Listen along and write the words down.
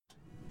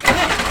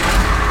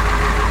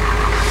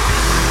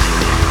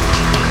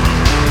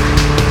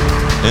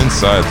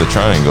Inside the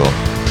Triangle,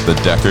 the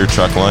Decker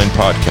Truckline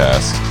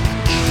Podcast.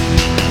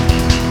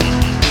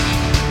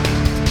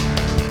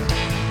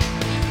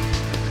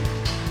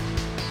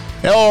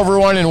 Hello,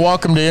 everyone, and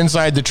welcome to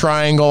Inside the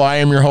Triangle. I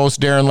am your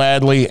host, Darren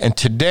Ladley, and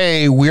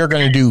today we are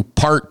going to do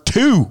part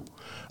 2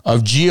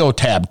 of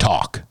Geotab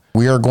Talk.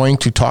 We are going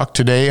to talk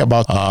today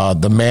about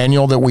the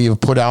manual that we have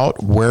put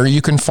out, where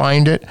you can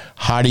find it,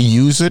 how to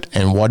use it,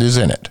 and what is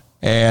in it.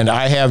 And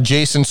I have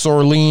Jason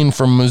Sorleen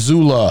from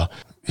Missoula.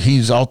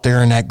 He's out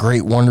there in that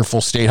great, wonderful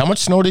state. How much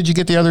snow did you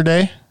get the other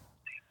day?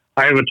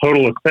 I have a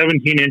total of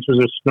 17 inches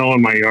of snow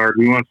in my yard.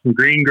 We went from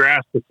green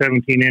grass to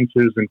 17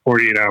 inches in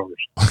 48 hours.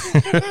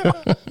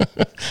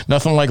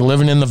 Nothing like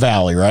living in the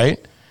valley, right?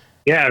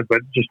 Yeah,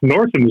 but just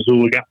north of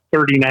Missoula got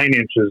 39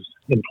 inches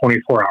in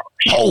 24 hours.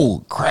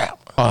 Oh, crap.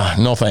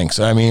 No, thanks.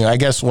 I mean, I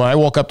guess when I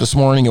woke up this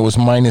morning, it was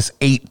minus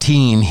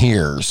 18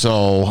 here.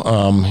 So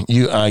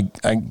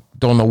I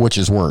don't know which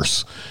is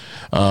worse.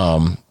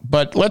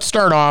 But let's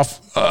start off.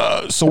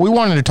 So we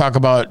wanted to talk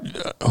about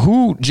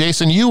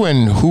Jason,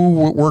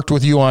 who worked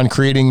with you on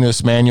creating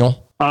this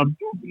manual?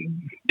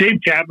 Dave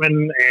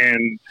Chapman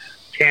and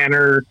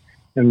Tanner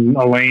and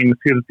Elaine, a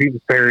few of the people,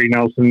 Perry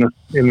Nelson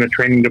in the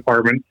training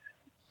department.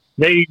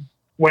 They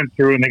went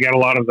through and they got a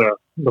lot of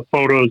the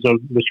photos of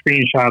the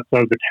screenshots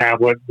of the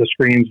tablet, the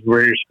screens,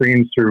 various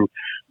screens through,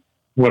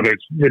 whether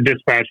it's the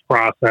dispatch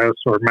process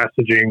or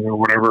messaging or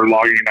whatever,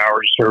 logging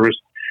hours service.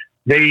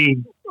 They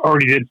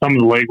already did some of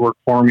the legwork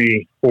for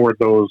me for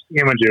those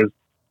images.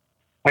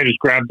 I just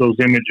grabbed those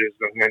images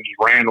and then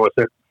just ran with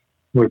it,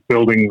 with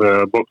building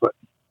the booklet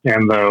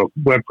and the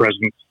web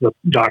presence, the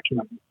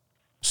document.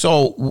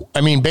 So,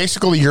 I mean,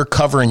 basically you're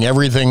covering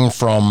everything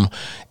from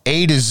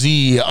A to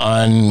Z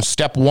on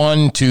step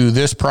 1 to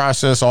this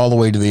process all the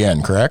way to the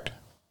end, correct?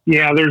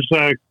 Yeah, there's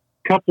a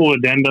couple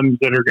addendums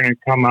that are going to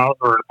come out,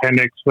 or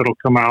appendix that'll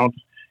come out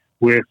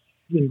with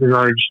in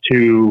regards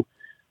to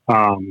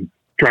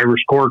driver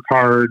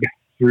scorecard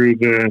through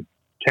the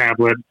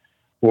tablet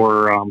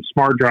or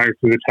smart drive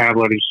through the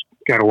tablet. He's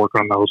got to work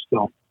on those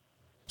still.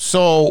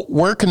 So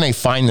where can they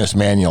find this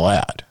manual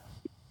at?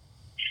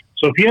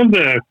 So if you have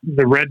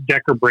the red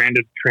Decker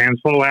branded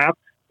Transflow app,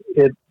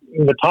 in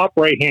the top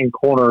right-hand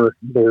corner,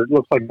 there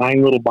looks like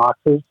 9 little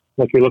boxes,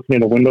 like you're looking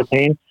at a window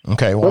pane.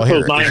 Okay, well, here,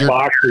 those 9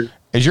 boxes.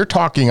 As you're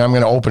talking, I'm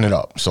going to open it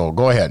up. So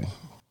go ahead. So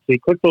you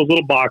click those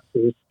little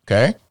boxes.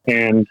 Okay.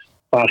 And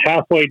about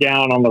halfway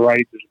down on the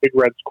right, there's a big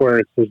red square.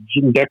 It says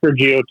Decker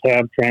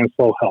Geotab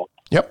Transflow Help.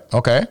 Yep.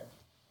 Okay.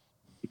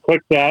 You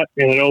click that,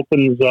 and it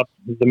opens up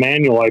the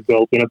manual I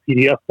built in a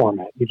PDF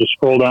format. You just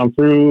scroll down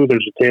through.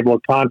 There's a table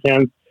of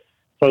contents.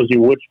 Tells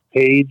you which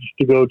page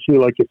to go to.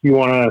 Like if you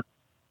want to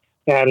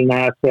add an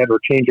asset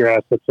or change your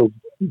asset, so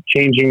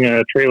changing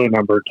a trailer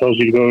number, it tells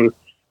you to go to,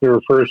 it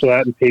refers to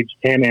that in page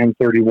 10 and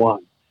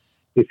 31.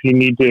 If you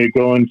need to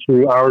go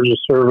into hours of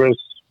service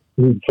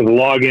for the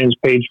logins,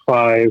 page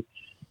 5.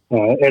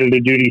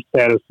 Edited duty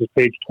status is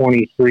page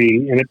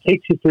 23, and it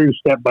takes you through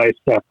step by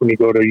step when you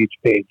go to each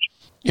page.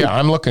 Yeah,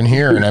 I'm looking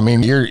here, and I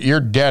mean, you're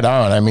dead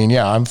on. I mean,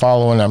 yeah, I'm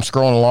following. I'm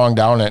scrolling along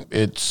down it.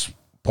 It's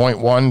point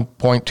 1,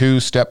 point 2,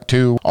 step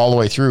 2, all the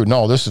way through.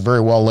 No, this is very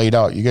well laid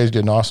out. You guys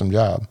did an awesome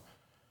job.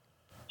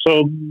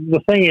 So the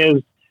thing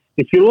is,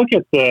 if you look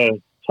at the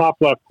top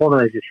left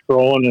corner as you're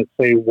scrolling, and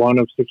say 1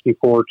 of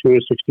 64, 2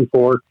 of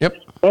 64. Yep.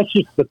 That's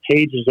just the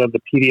pages of the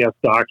PDF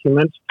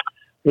document.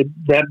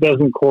 That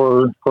doesn't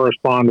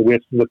correspond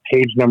with the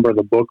page number of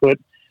the booklet.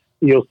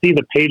 You'll see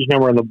the page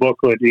number in the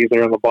booklet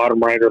either on the bottom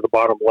right or the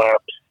bottom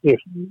left. If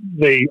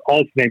they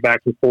alternate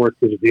back and forth,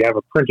 because if you have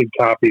a printed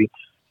copy,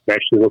 it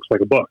actually looks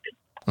like a book.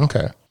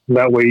 Okay.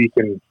 That way you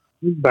can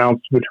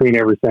bounce between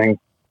everything.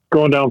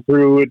 Going down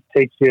through, it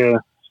takes you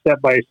step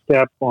by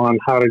step on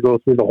how to go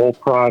through the whole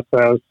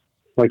process.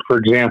 Like, for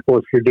example,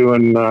 if you're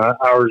doing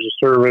hours of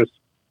service,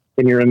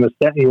 and you're in the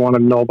set, you want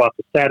to know about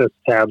the status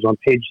tabs on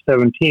page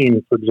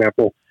 17, for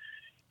example.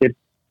 It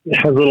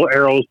has little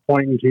arrows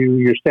pointing to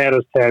your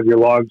status tab, your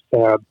logs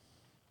tab,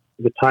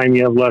 the time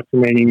you have left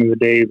remaining in the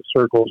day, the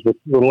circles with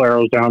little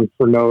arrows down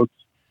for notes,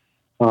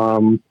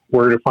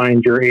 where to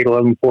find your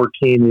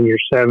 81114 and your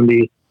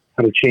 70,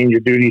 how to change your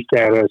duty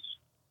status,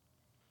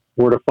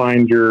 where to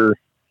find your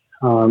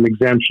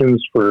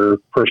exemptions for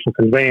personal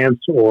conveyance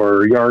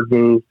or yard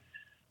move,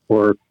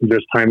 or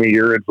this time of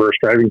year adverse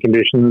driving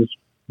conditions.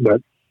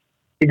 But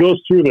it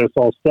goes through this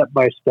all step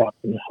by step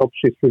and helps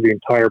you through the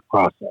entire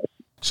process.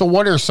 So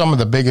what are some of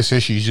the biggest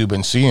issues you've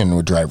been seeing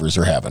with drivers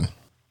are having?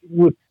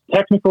 With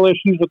technical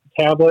issues with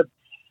the tablet,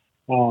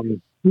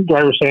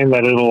 drivers saying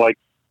that it'll like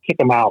kick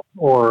them out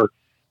or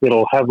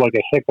it'll have like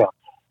a hiccup.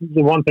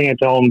 The one thing I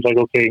tell them is like,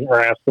 okay, or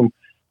ask them,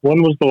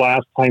 when was the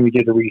last time you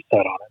did a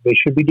reset on it? They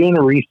should be doing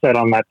a reset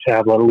on that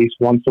tablet at least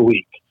once a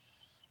week.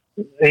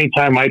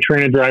 Anytime I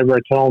train a driver, I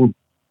tell them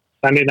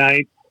Sunday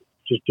night,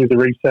 just do the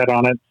reset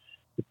on it.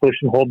 You push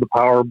and hold the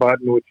power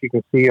button, which you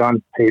can see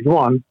on page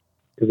 1,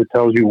 because it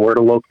tells you where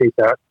to locate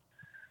that.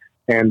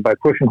 And by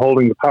pushing and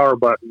holding the power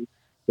button,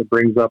 it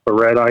brings up a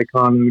red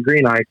icon and a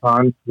green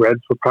icon. Red's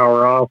for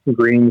power off and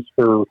green's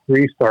for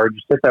restart.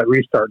 Just hit that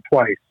restart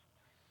twice.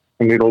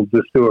 and it'll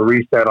just do a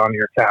reset on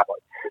your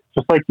tablet.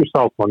 Just like your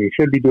cell phone. You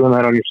should be doing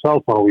that on your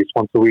cell phone at least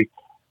once a week.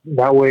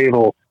 That way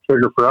it'll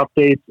trigger for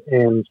updates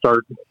and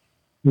start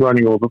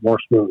running a little bit more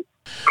smooth.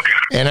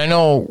 And I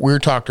know we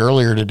talked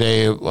earlier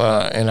today,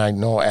 and I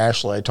know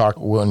Ashley, I talked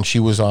when she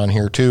was on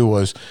here too,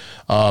 was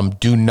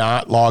do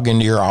not log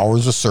into your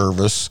hours of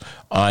service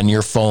on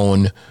your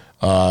phone.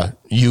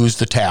 Use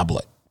the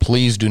tablet.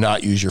 Please do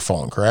not use your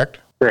phone, correct?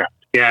 Correct.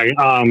 Yeah.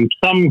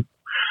 Some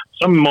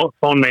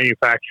phone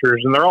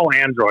manufacturers, and they're all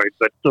Android,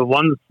 but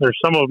there's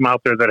some of them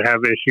out there that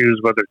have issues,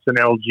 whether it's an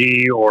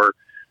LG or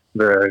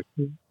the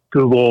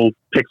Google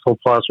Pixel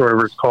Plus or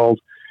whatever it's called.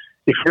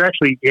 If you're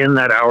actually in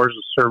that hours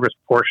of service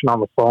portion on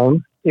the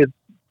phone, it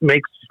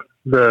makes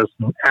the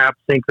app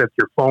think that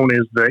your phone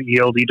is the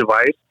ELD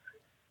device.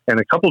 And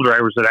a couple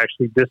drivers that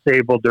actually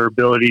disabled their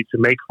ability to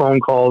make phone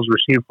calls,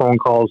 receive phone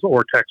calls,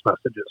 or text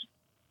messages.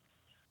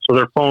 So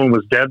their phone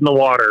was dead in the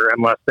water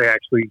unless they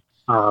actually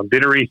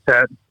did a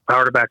reset,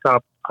 powered it back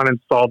up,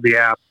 uninstalled the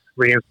app,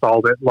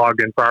 reinstalled it,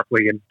 logged in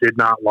properly, and did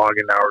not log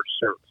in hours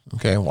of service.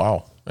 Okay,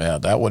 wow. Yeah,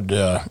 that would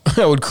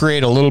that would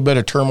create a little bit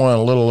of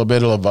turmoil, a little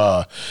bit of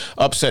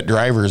upset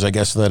drivers. I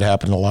guess that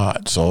happened a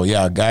lot. So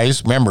yeah,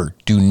 guys, remember,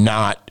 do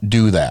not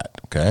do that.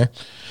 Okay.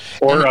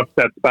 Or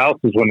upset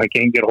spouses when they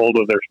can't get hold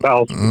of their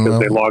spouse because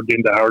they logged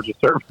into hours of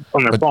service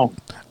on their phone.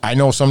 I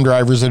know some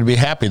drivers that'd be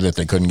happy that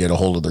they couldn't get a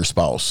hold of their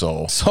spouse.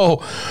 So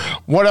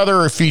what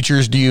other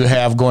features do you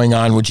have going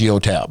on with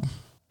Geotab?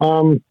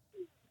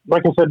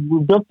 Like I said,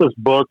 we built this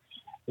book,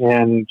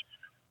 and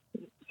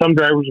some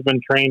drivers have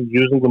been trained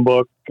using the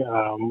book.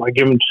 I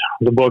give them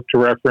the book to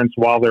reference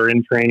while they're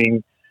in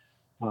training.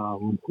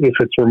 If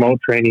it's remote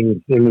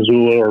training in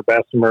Missoula or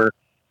Bessemer,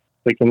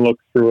 they can look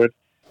through it.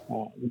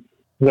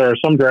 There are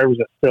some drivers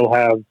that still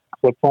have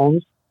flip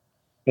phones,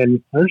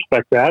 and I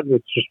respect that.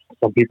 It's just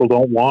some people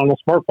don't want a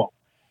smartphone.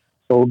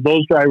 So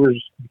those drivers,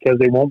 because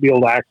they won't be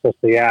able to access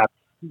the app,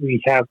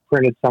 we have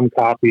printed some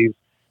copies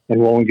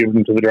and we'll give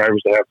them to the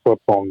drivers that have flip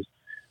phones,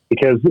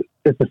 because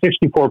it's a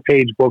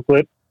 64-page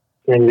booklet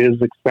and it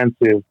is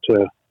expensive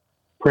to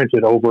print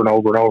it over and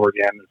over and over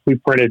again. If we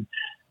printed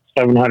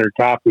 700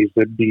 copies,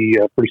 it'd be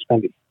pretty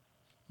spendy.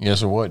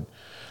 Yes, it would.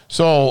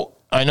 So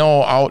I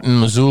know out in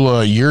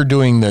Missoula, you're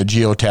doing the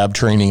Geotab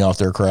training out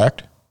there,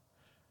 correct?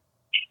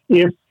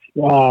 If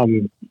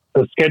the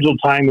scheduled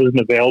time isn't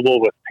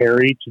available with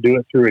Perry to do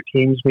it through a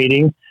Teams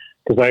meeting,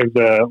 because I have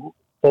the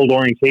old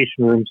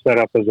orientation room set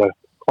up as a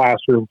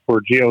classroom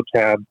for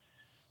Geotab,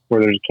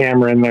 where there's a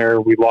camera in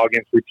there. We log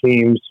in through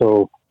Teams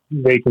so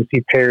they can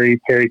see Perry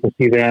can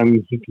see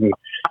them. He can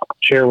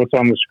share what's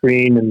on the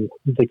screen, and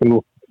they can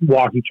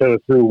walk each other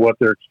through what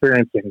they're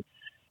experiencing.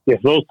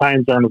 If those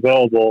times aren't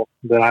available,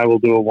 then I will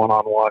do a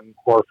one-on-one,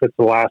 or if it's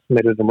a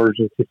last-minute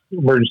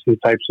emergency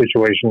type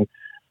situation,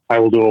 I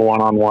will do a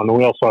one-on-one. And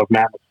we also have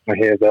Matt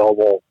McConaughey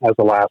available as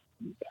a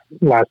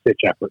last-ditch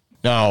effort.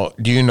 Now,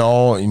 do you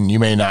know, and you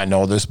may not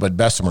know this, but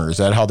Bessemer, is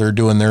that how they're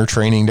doing their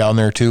training down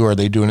there too? Are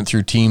they doing it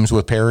through Teams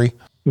with Perry?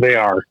 They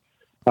are.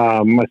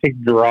 I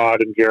think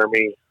Gerard and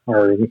Jeremy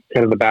are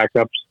kind of the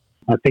backups.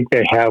 I think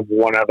they have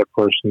one other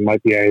person,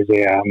 might be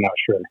Isaiah, I'm not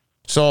sure.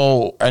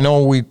 So I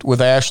know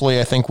with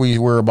Ashley, I think we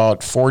were about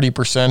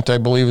 40%, I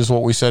believe is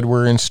what we said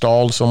we're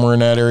installed somewhere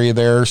in that area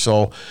there.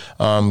 So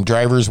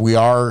drivers, we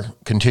are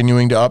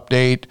continuing to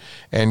update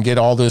and get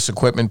all this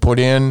equipment put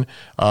in.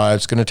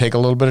 It's going to take a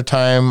little bit of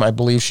time. I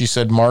believe she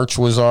said March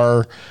was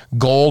our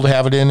goal to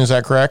have it in. Is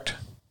that correct?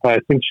 I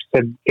think she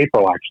said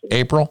April, actually.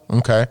 April?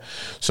 Okay.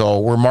 So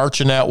we're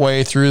marching that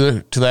way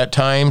through to that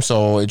time,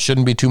 so it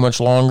shouldn't be too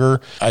much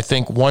longer. I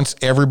think once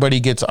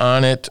everybody gets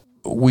on it,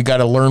 we got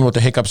to learn what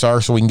the hiccups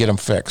are so we can get them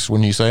fixed,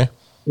 wouldn't you say?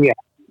 Yeah.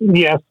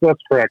 Yes, that's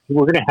correct.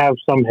 We're going to have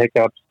some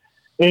hiccups.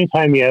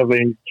 Anytime you have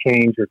any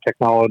change or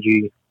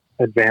technology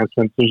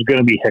advancements, there's going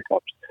to be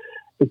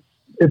hiccups.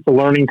 It's a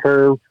learning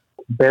curve.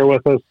 Bear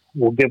with us.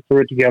 We'll get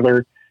through it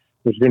together.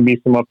 There's going to be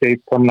some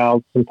updates coming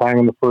out sometime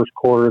in the first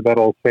quarter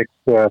that'll fix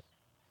the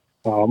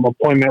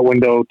appointment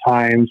window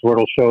times, where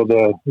it'll show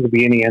the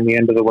beginning and the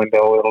end of the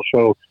window. It'll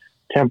show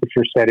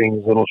temperature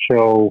settings. It'll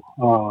show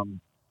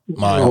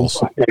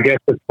miles. I guess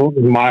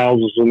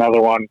miles is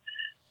another one.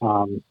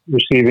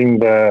 Receiving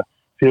the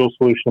fuel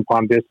solution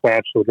upon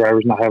dispatch, so the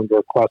driver's not having to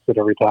request it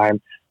every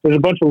time. There's a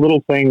bunch of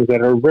little things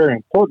that are very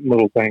important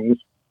little things,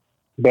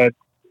 but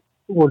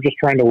we're just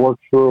trying to work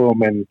through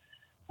them. And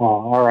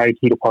our IT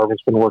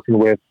department's been working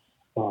with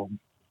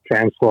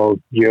TransFlow,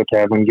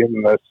 Geotab, and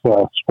getting this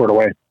squared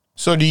away.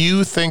 So do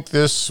you think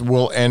this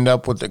will end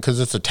up with, because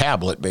it's a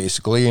tablet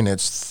basically, and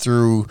it's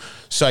through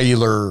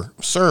cellular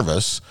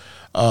service,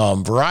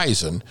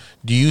 Verizon,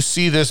 do you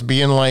see this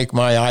being like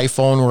my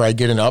iPhone, where I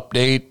get an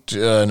update,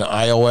 an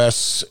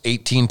iOS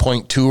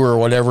 18.2 or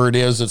whatever it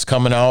is that's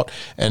coming out,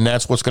 and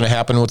that's what's going to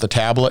happen with the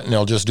tablet, and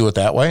they'll just do it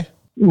that way?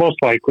 Most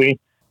likely.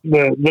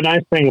 The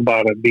nice thing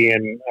about it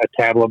being a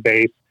tablet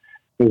base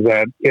is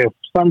that if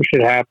something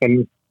should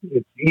happen,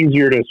 it's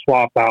easier to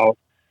swap out.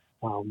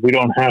 We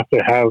don't have to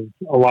have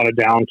a lot of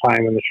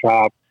downtime in the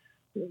shop,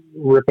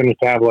 ripping a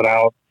tablet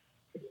out,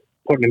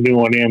 putting a new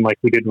one in like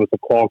we did with the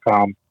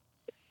Qualcomm.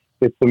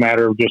 It's a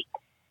matter of just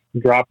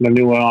dropping a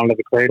new one onto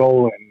the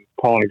cradle and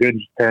calling it good and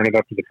just pairing it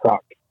up to the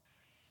truck.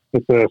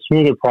 It's a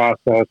smoother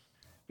process,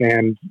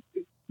 and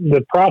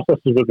the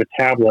processes with the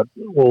tablet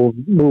will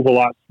move a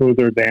lot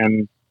smoother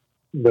than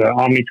the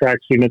OmniTrax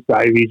units, the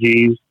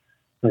IVGs.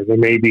 There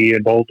may be a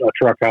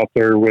truck out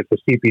there with a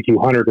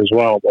CP200 as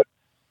well, but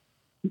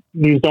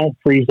these don't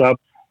freeze up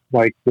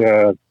like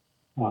the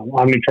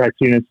OmniTrax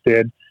units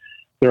did.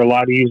 They're a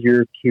lot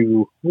easier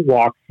to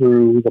walk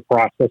through the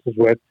processes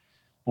with.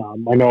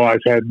 I know I've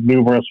had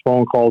numerous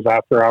phone calls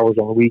after hours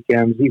on the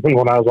weekends, even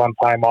when I was on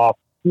time off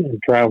and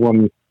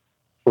traveling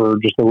for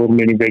just a little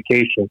mini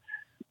vacation,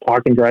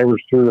 talking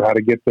drivers through how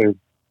to get their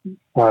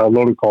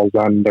loaded calls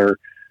on their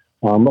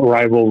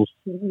arrivals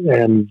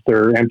and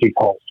their empty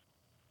calls.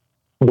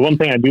 The one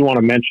thing I do want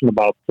to mention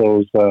about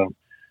those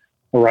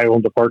arrival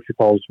and departure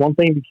calls, one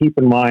thing to keep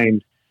in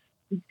mind,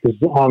 because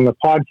on the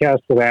podcast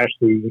with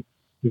Ashley,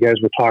 you guys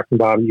were talking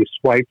about you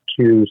swipe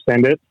to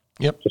send it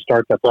to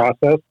start that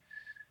process.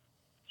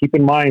 Keep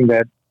in mind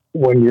that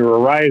when you're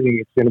arriving,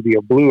 it's going to be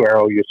a blue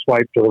arrow, you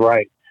swipe to the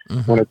right.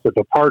 Mm-hmm. When it's a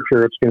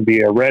departure, it's going to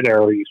be a red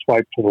arrow, you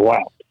swipe to the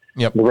left.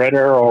 Yep. The red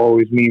arrow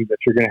always means that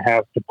you're going to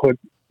have to put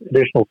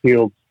additional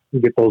fields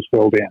and get those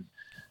filled in,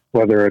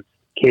 whether it's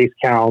case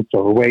counts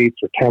or weights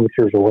or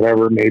temperatures or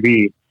whatever it may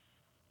be.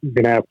 You're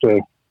going to have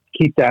to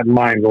keep that in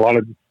mind. A lot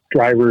of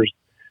drivers,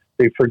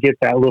 they forget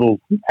that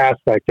little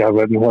aspect of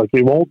it, and like,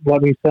 they won't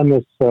let me send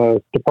this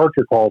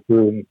departure call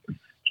through, and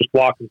just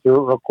walking through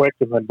it real quick,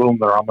 and then boom,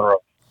 they're on the road.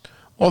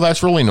 Well,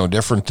 that's really no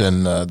different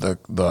than the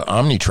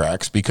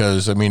OmniTrax,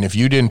 because, I mean, if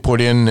you didn't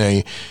put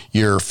in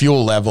your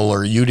fuel level,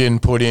 or you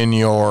didn't put in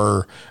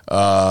your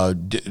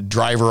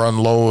driver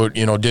unload,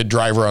 did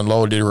driver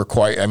unload, did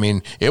require, I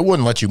mean, it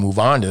wouldn't let you move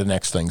on to the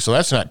next thing. So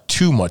that's not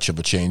too much of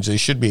a change. They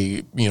should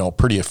be,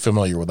 pretty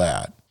familiar with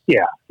that.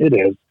 Yeah, it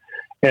is.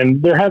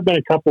 And there have been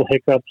a couple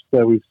hiccups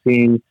that we've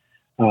seen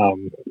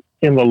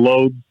in the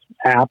loads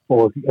app,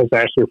 or as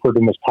Ashley referred to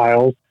them as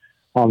tiles,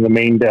 on the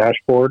main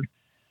dashboard,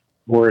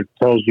 where it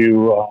tells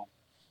you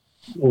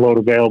load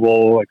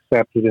available,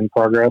 accepted, in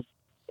progress.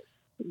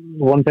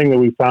 One thing that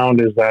we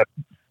found is that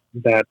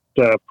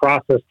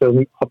process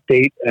doesn't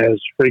update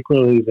as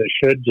frequently as it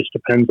should. Just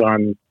depends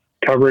on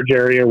coverage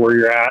area where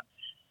you're at.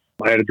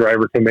 I had a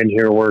driver come in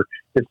here where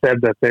it said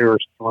that they were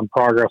still in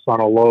progress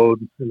on a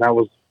load, and that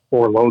was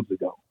 4 loads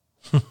ago.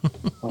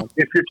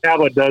 If your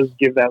tablet does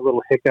give that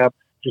little hiccup,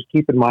 just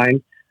keep in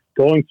mind,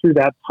 going through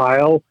that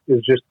tile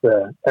is just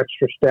the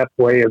extra step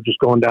way of just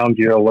going down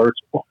to your alerts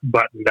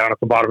button down at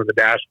the bottom of the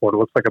dashboard. It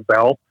looks like a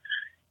bell.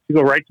 You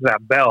go right to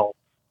that bell,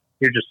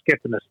 you're just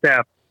skipping a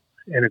step,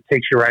 and it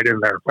takes you right in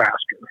there faster.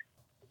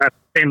 That's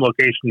the same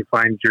location you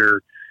find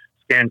your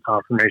scan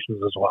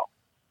confirmations as well.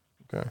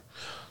 Okay.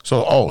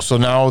 So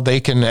now they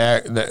can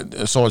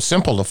so it's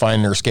simple to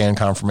find their scan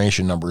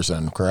confirmation numbers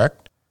then,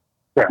 correct?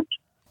 Correct.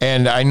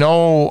 And I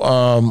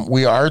know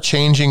we are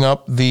changing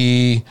up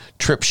the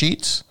trip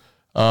sheets.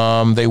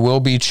 They will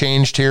be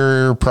changed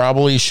here.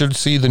 Probably should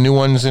see the new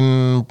ones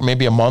in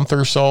maybe a month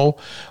or so.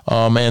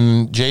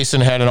 And Jason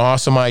had an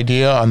awesome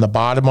idea on the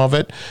bottom of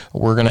it.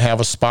 We're going to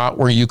have a spot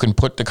where you can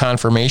put the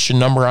confirmation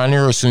number on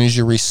there as soon as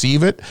you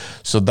receive it.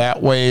 So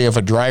that way, if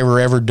a driver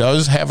ever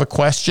does have a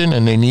question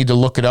and they need to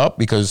look it up,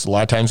 because a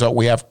lot of times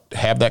we have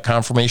that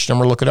confirmation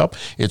number, look it up,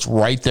 it's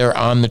right there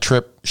on the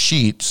trip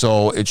sheet.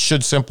 So it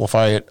should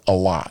simplify it a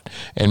lot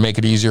and make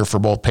it easier for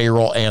both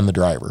payroll and the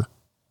driver.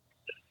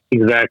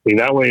 Exactly.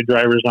 That way, a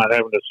driver's not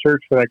having to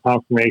search for that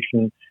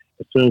confirmation.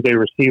 As soon as they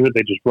receive it,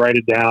 they just write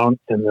it down,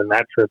 and then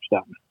that trip's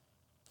done.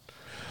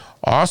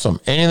 Awesome.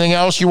 Anything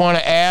else you want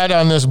to add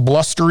on this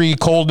blustery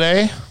cold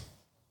day?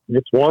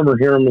 It's warmer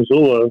here in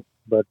Missoula,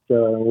 but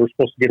we're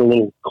supposed to get a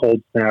little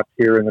cold snap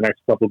here in the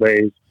next couple of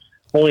days.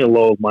 Only a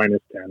low of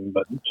 -10,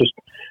 but just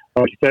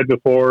like you said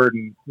before,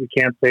 and we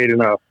can't say it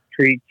enough,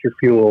 treat your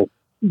fuel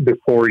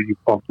before you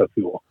pump the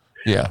fuel.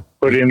 Yeah.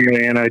 Put in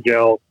the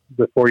anti-gel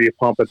before you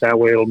pump it. That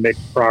way it'll mix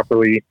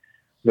properly.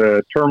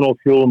 The terminal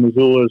fuel in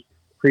Missoula is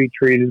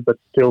pre-treated, but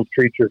still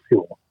treat your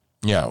fuel.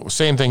 Yeah,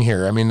 same thing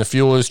here. I mean, the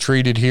fuel is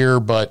treated here,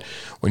 but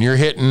when you're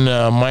hitting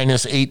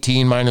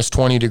 -18,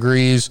 -20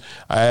 degrees,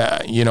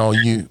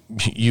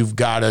 you've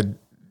got to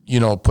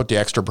put the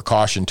extra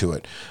precaution to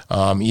it.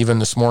 Even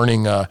this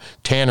morning,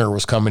 Tanner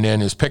was coming in,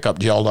 his pickup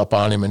gelled up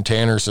on him, and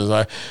Tanner says,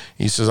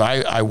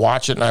 I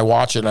watch it and I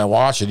watch it and I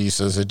watch it. He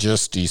says,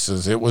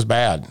 it was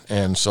bad.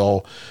 And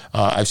so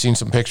I've seen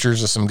some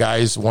pictures of some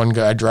guys. One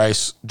guy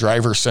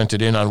driver sent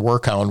it in on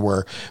Workhound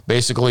where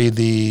basically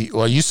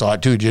you saw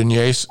it too, didn't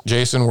you,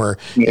 Jason? Where,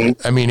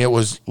 I mean,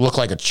 looked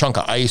like a chunk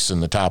of ice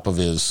in the top of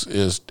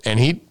his and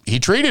he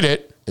treated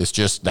it. It's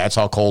just, that's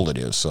how cold it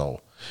is.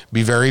 So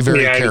be very,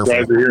 very careful. I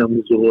had a driver here in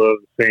Missoula,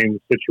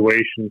 same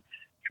situation.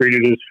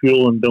 Treated his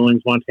fuel in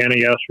Billings, Montana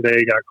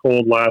yesterday. Got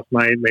cold last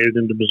night, made it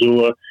into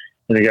Missoula,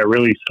 and he got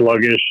really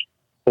sluggish.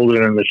 Pulled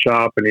it in the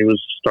shop, and he was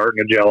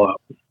starting to gel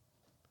up.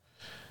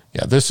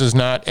 Yeah, this is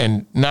not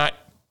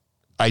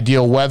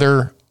ideal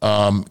weather.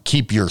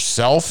 Keep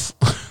yourself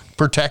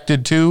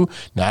protected too.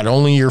 Not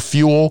only your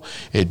fuel,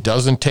 it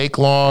doesn't take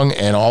long.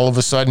 And all of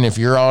a sudden, if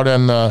you're out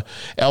on the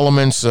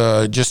elements,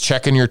 just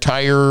checking your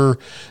tire,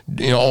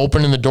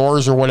 opening the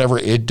doors or whatever,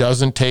 it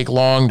doesn't take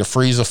long to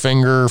freeze a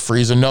finger,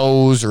 freeze a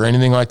nose, or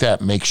anything like that.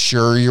 Make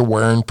sure you're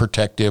wearing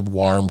protective,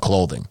 warm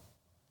clothing.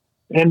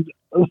 And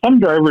some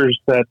drivers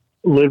that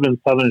live in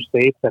southern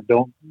states that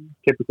don't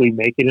typically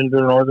make it into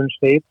the northern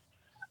states,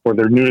 or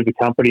they're new to the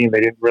company and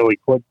they didn't really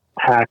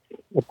pack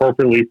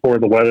appropriately for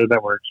the weather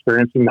that we're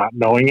experiencing, not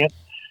knowing it.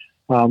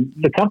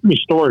 The company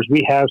stores,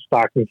 we have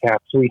stocking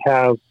caps. We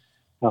have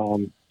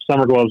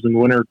summer gloves and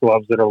winter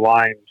gloves that are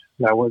lined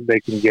that way they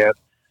can get.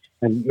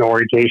 And in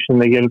orientation,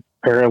 they get a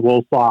pair of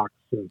wool socks.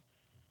 And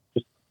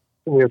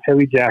we have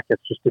heavy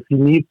jackets. Just if you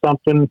need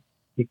something,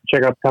 you can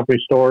check out the company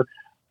store.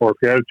 Or if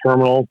you're at a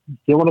terminal,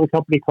 get one of the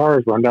company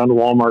cars, run down to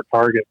Walmart,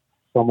 Target,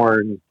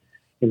 somewhere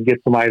and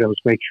get some items.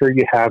 Make sure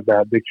you have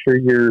that. Make sure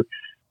you're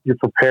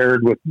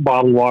prepared with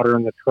bottled water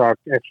in the truck,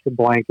 extra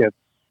blankets,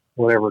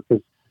 whatever.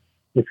 Because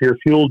if your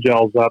fuel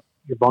gel's up,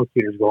 your bunk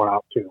heater's going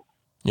out too.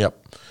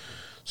 Yep.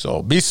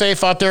 So be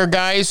safe out there,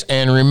 guys.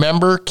 And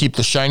remember, keep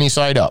the shiny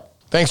side up.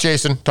 Thanks,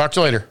 Jason. Talk to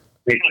you later.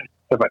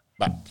 Bye-bye.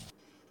 Bye.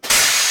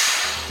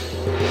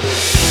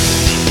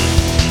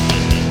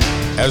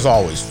 As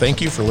always,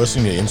 thank you for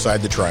listening to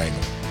Inside the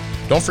Triangle.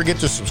 Don't forget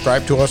to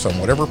subscribe to us on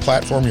whatever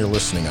platform you're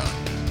listening on.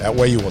 That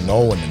way you will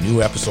know when the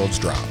new episodes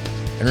drop.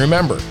 And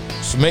remember,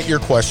 submit your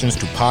questions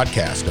to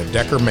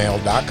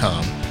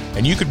podcast@deckermail.com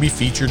and you could be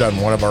featured on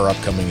one of our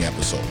upcoming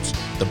episodes.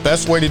 The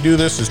best way to do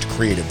this is to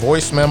create a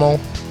voice memo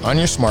on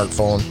your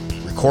smartphone,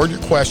 record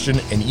your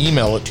question, and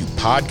email it to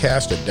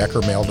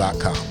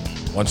podcast@deckermail.com.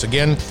 Once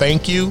again,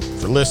 thank you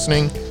for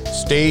listening.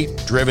 Stay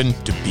driven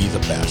to be the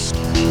best.